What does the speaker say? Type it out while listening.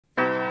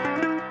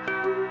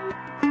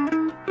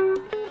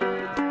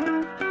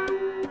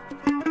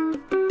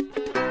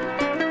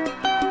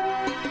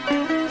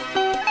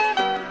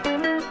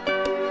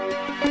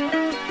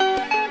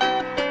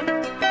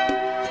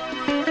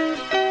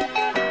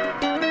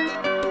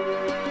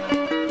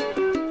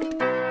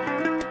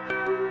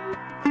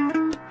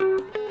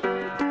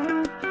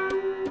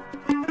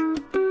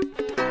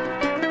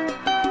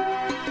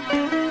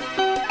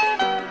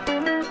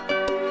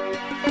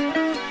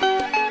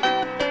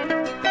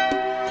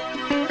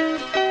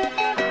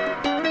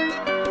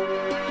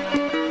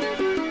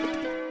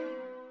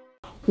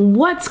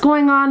What's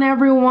going on,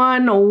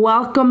 everyone?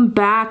 Welcome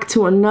back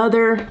to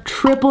another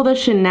Triple the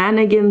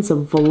Shenanigans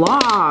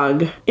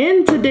vlog.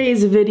 In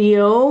today's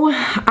video,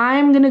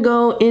 I'm gonna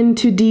go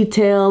into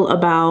detail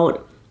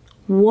about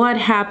what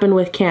happened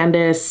with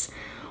Candice,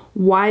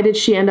 why did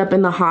she end up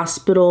in the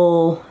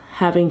hospital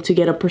having to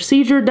get a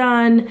procedure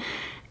done,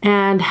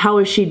 and how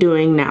is she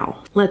doing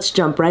now? Let's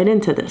jump right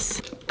into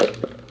this.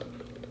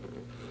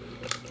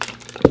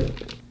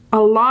 A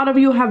lot of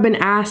you have been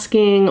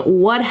asking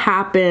what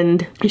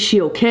happened. Is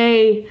she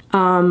okay?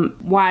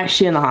 Why is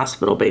she in the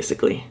hospital,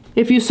 basically?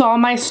 If you saw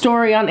my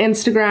story on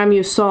Instagram,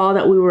 you saw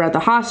that we were at the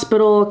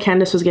hospital.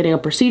 Candice was getting a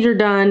procedure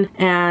done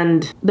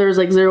and there's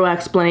like zero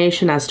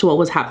explanation as to what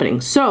was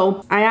happening.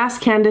 So I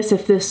asked Candice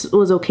if this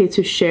was okay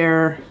to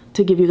share,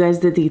 to give you guys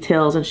the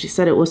details, and she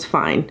said it was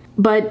fine.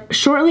 But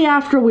shortly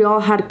after we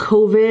all had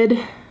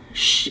COVID,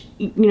 she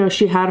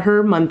had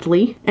her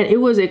monthly and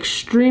it was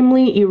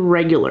extremely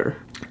irregular.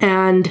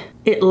 And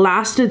it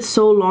lasted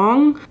so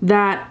long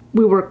that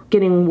we were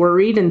getting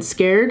worried and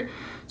scared.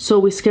 So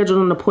we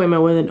scheduled an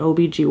appointment with an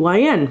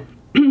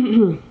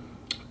OBGYN.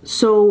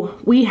 So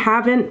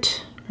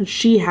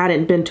she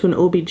hadn't been to an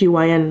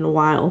OBGYN in a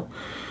while.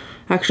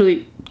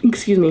 Actually,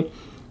 excuse me,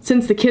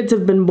 since the kids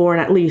have been born,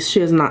 at least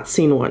she has not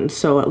seen one.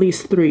 So at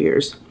least 3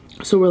 years.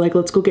 So we're like,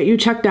 let's go get you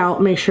checked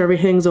out, make sure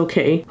everything's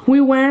okay. We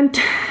went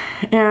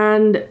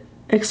and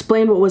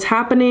explained what was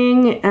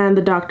happening. And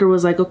the doctor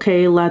was like,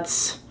 okay,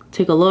 let's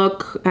take a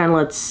look and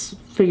let's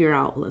figure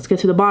out, let's get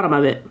to the bottom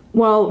of it.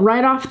 Well,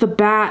 right off the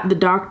bat, the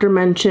doctor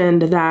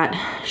mentioned that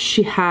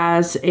she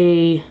has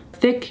a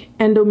thick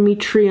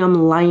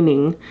endometrium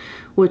lining,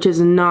 which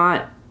is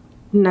not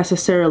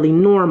necessarily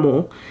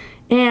normal.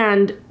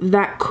 And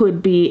that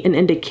could be an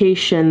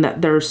indication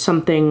that there's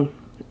something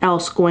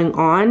else going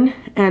on.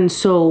 And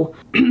so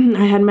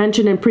I had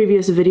mentioned in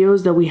previous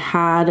videos that we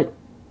had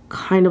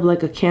kind of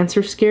like a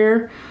cancer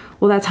scare.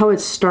 Well, that's how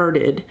it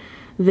started.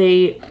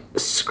 They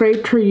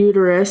scraped her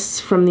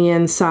uterus from the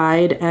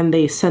inside and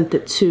they sent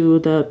it to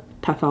the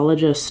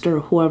pathologist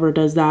or whoever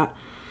does that.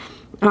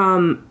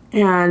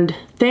 And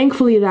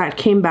thankfully that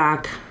came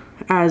back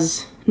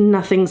as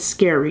nothing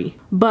scary.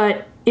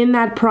 But in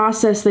that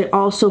process, they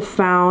also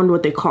found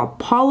what they call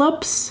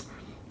polyps,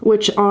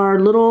 which are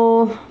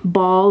little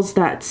balls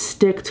that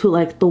stick to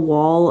like the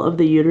wall of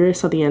the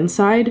uterus on the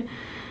inside.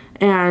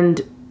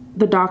 And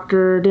the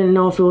doctor didn't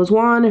know if it was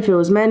one, if it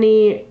was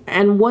many,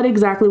 and what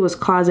exactly was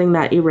causing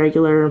that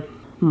irregular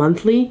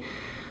monthly.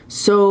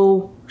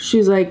 So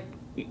she's like,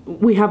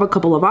 we have a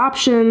couple of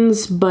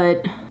options,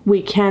 but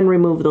we can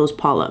remove those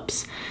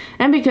polyps.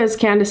 And because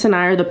Candice and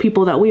I are the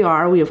people that we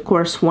are, we of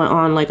course went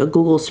on like a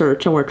Google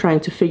search and we're trying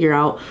to figure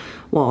out,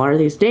 well, are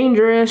these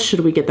dangerous?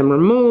 Should we get them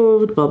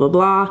removed? Blah, blah,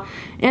 blah.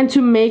 And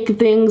to make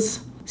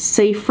things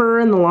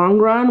safer in the long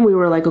run, we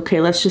were like, okay,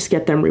 let's just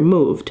get them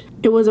removed.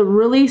 It was a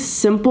really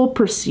simple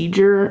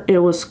procedure. It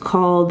was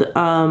called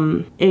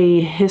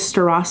a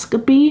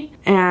hysteroscopy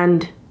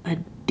and a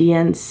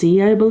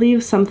DNC, I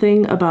believe,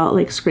 something about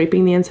like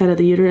scraping the inside of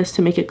the uterus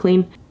to make it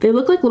clean. They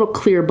look like little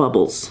clear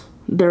bubbles.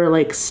 They're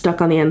like stuck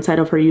on the inside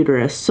of her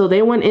uterus. So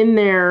they went in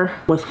there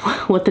with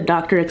what the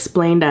doctor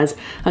explained as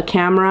a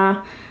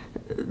camera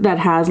that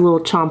has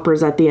little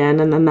chompers at the end,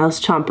 and then those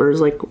chompers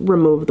like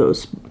remove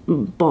those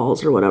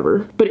balls or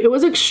whatever. But it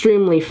was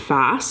extremely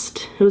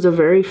fast. It was a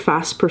very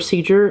fast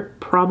procedure.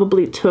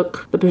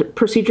 The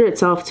procedure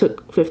itself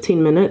took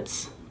 15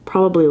 minutes,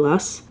 probably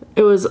less.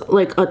 It was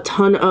like a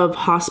ton of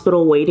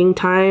hospital waiting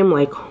time,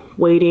 like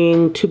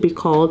waiting to be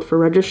called for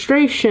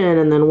registration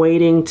and then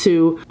waiting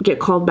to get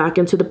called back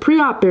into the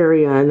pre-op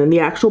area, and then the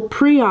actual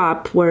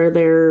pre-op where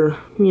they're,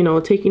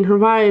 taking her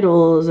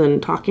vitals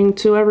and talking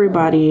to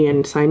everybody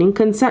and signing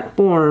consent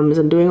forms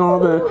and doing all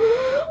the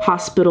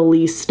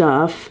hospital-y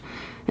stuff.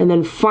 And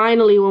then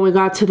finally when we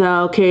got to the,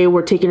 okay,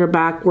 we're taking her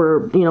back,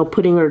 we're,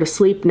 putting her to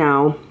sleep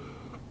now.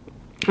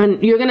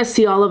 And you're gonna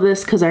see all of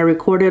this because I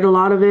recorded a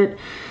lot of it.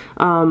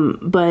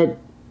 But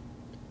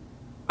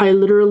I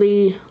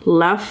literally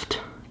left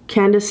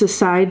Candice's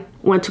side,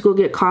 went to go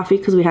get coffee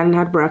because we hadn't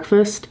had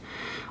breakfast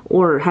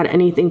or had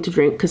anything to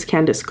drink because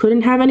Candice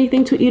couldn't have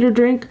anything to eat or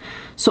drink.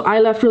 So I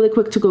left really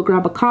quick to go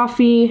grab a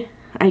coffee.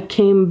 I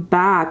came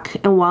back,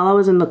 and while I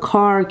was in the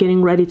car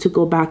getting ready to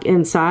go back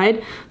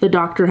inside, the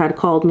doctor had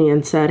called me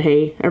and said,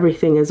 hey,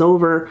 everything is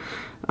over.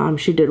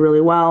 She did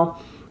really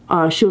well.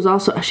 She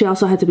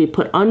also had to be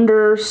put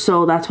under,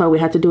 so that's why we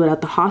had to do it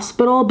at the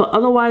hospital, but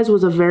otherwise it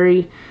was a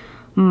very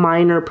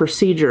minor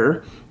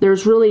procedure.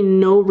 There's really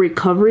no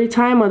recovery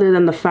time other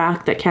than the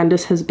fact that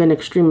Candice has been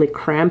extremely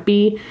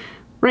crampy.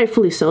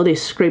 Rightfully so, they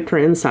scraped her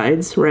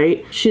insides,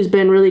 right? She's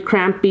been really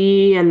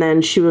crampy, and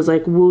then she was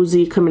like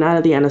woozy coming out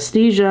of the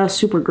anesthesia,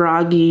 super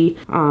groggy.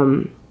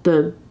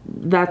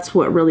 That's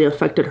what really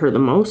affected her the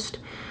most.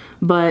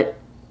 But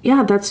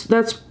yeah,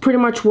 that's pretty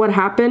much what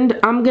happened.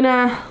 I'm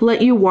gonna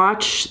let you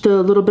watch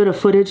the little bit of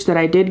footage that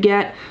I did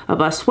get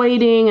of us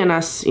waiting and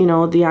us,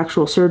 the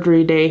actual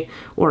surgery day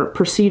or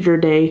procedure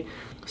day.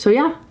 So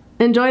yeah,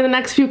 enjoy the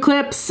next few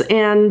clips,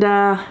 and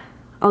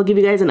I'll give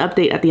you guys an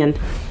update at the end.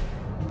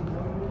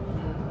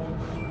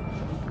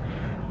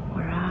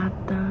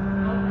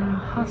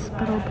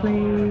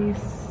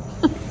 place.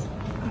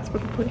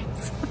 Hospital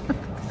place.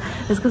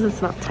 It's because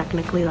it's not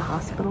technically the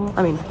hospital.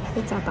 I mean,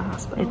 It's at the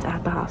hospital. it's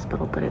at the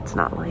hospital, but it's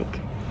not like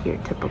your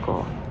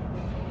typical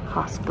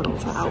hospital.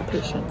 It's an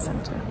outpatient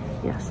center.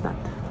 Yes, that.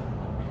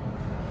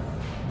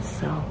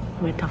 So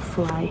we had to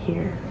fly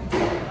here.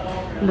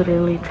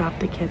 Literally drop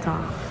the kids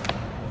off.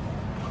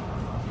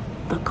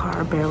 The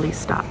car barely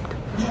stopped.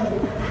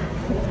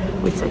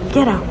 We said,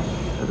 get out.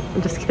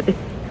 I'm just kidding.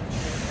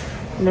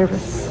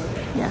 Nervous.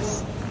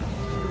 Yes.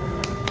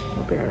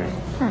 We'll be alright.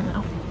 I don't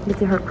know.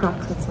 Look at her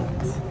Crocs with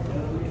socks.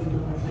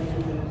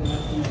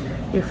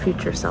 Your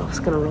future self's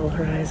gonna roll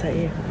her eyes at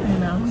you. I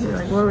know. You're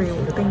like, what were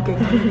you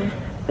thinking?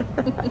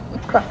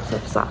 Crocs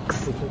with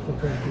socks.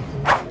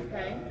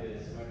 Okay.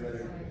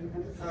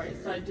 All right,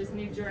 so I just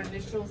need your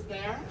initials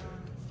there,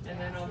 and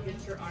then I'll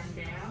get your arm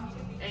down.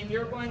 And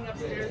you're going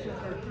upstairs with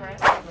her,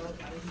 correct?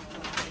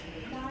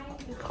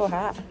 Cool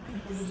hat.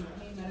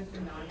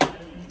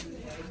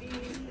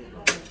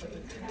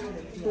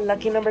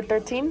 Lucky number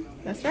 13?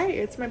 That's right.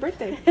 It's my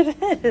birthday.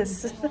 It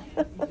is.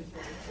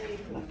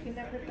 Lucky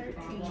number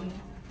 13.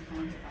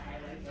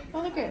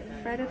 Oh, look at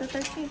Friday the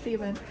 13th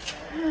even.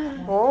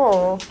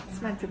 Oh.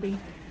 It's meant to be.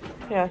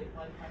 Yeah.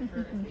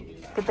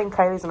 Good thing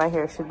Kylie's not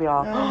here. She'd be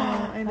off. Oh,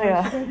 I know.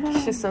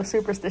 Yeah. She's so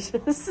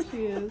superstitious.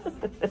 She is.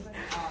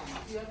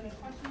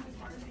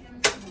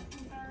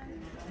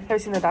 Have you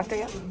seen the doctor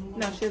yet?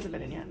 No, she hasn't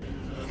been in yet.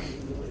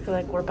 I feel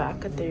like we're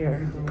back at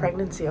your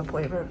pregnancy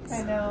appointments.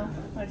 I know.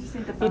 I just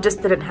need to. You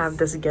just didn't have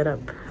this get up.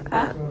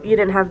 You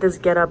didn't have this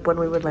get up when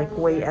we would like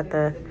wait at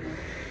the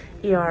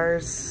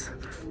ERs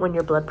when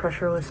your blood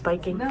pressure was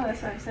spiking. No,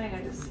 that's what I'm saying.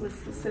 I just was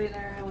sitting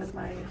there with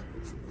my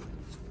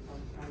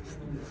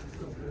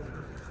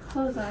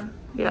clothes on.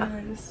 Yeah.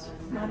 And we're just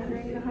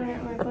monitoring the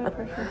heart, my blood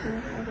pressure for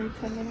every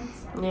 10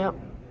 minutes. Yep.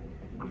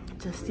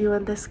 Just you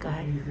and this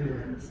guy.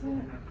 That's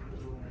it.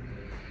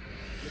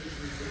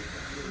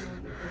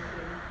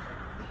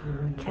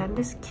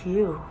 Candice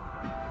Q.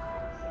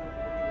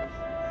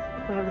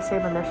 We have the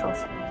same initials.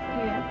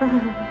 Yeah.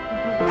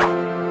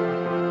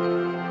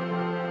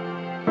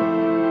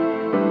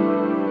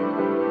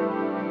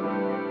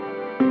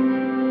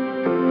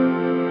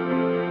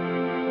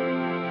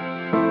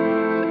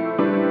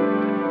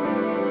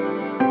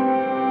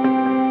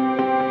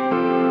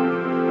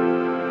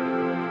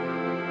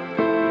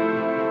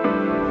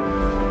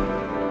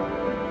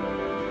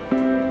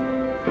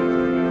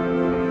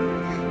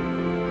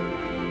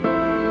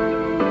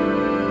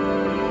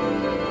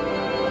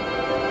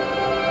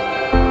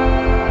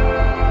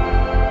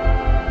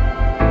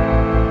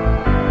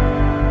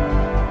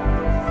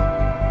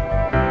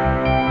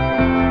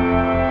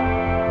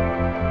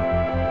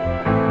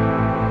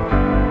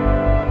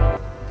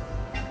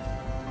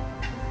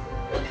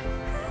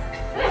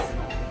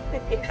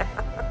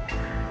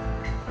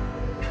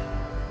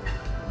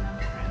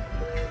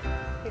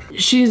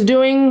 She's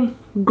doing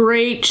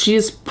great.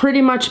 She's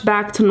pretty much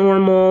back to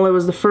normal. It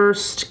was the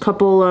first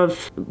couple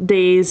of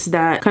days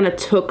that kind of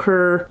took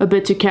her a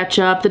bit to catch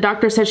up. The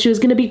doctor said she was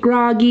going to be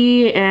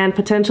groggy and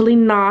potentially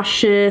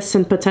nauseous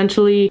and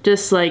potentially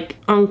just like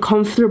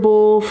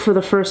uncomfortable for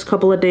the first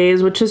couple of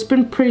days, which has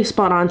been pretty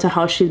spot on to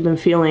how she's been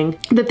feeling.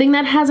 The thing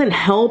that hasn't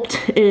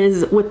helped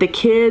is with the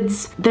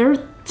kids, they're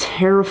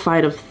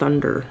terrified of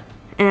thunder.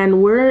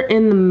 And we're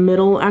in the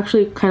middle,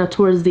 actually kind of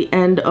towards the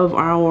end of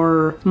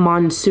our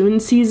monsoon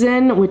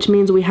season, which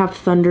means we have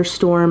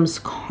thunderstorms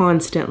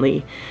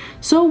constantly.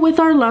 So with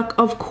our luck,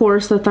 of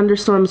course, the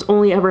thunderstorms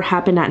only ever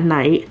happen at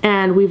night,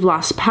 and we've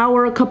lost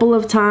power a couple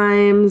of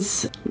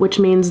times, which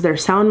means their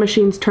sound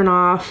machines turn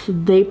off.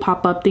 They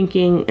pop up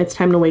thinking it's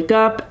time to wake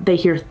up. They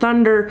hear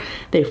thunder,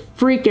 they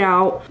freak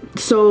out.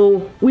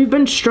 So we've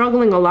been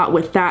struggling a lot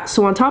with that.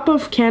 So on top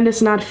of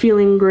Candice not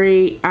feeling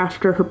great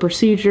after her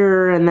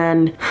procedure, and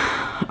then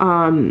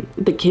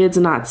the kids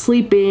not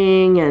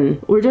sleeping,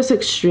 and we're just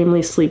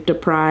extremely sleep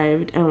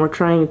deprived, and we're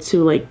trying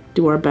to like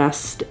do our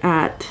best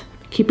at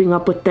keeping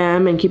up with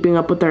them and keeping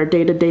up with our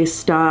day-to-day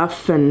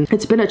stuff, and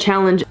it's been a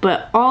challenge,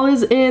 but all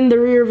is in the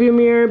rearview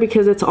mirror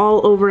because it's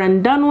all over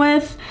and done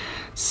with.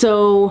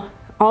 So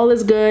all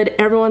is good,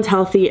 everyone's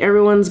healthy,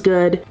 everyone's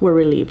good, we're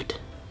relieved.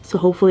 So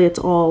hopefully it's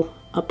all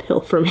uphill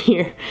from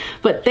here.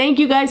 But thank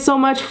you guys so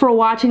much for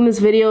watching this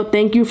video.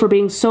 Thank you for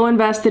being so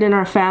invested in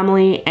our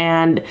family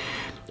and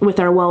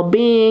with our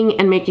well-being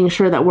and making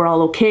sure that we're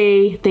all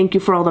okay. Thank you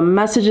for all the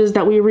messages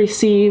that we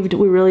received.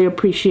 We really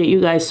appreciate you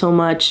guys so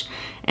much,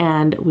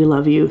 and we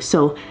love you.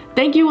 So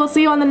thank you. We'll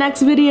see you on the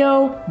next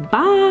video.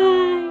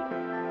 Bye.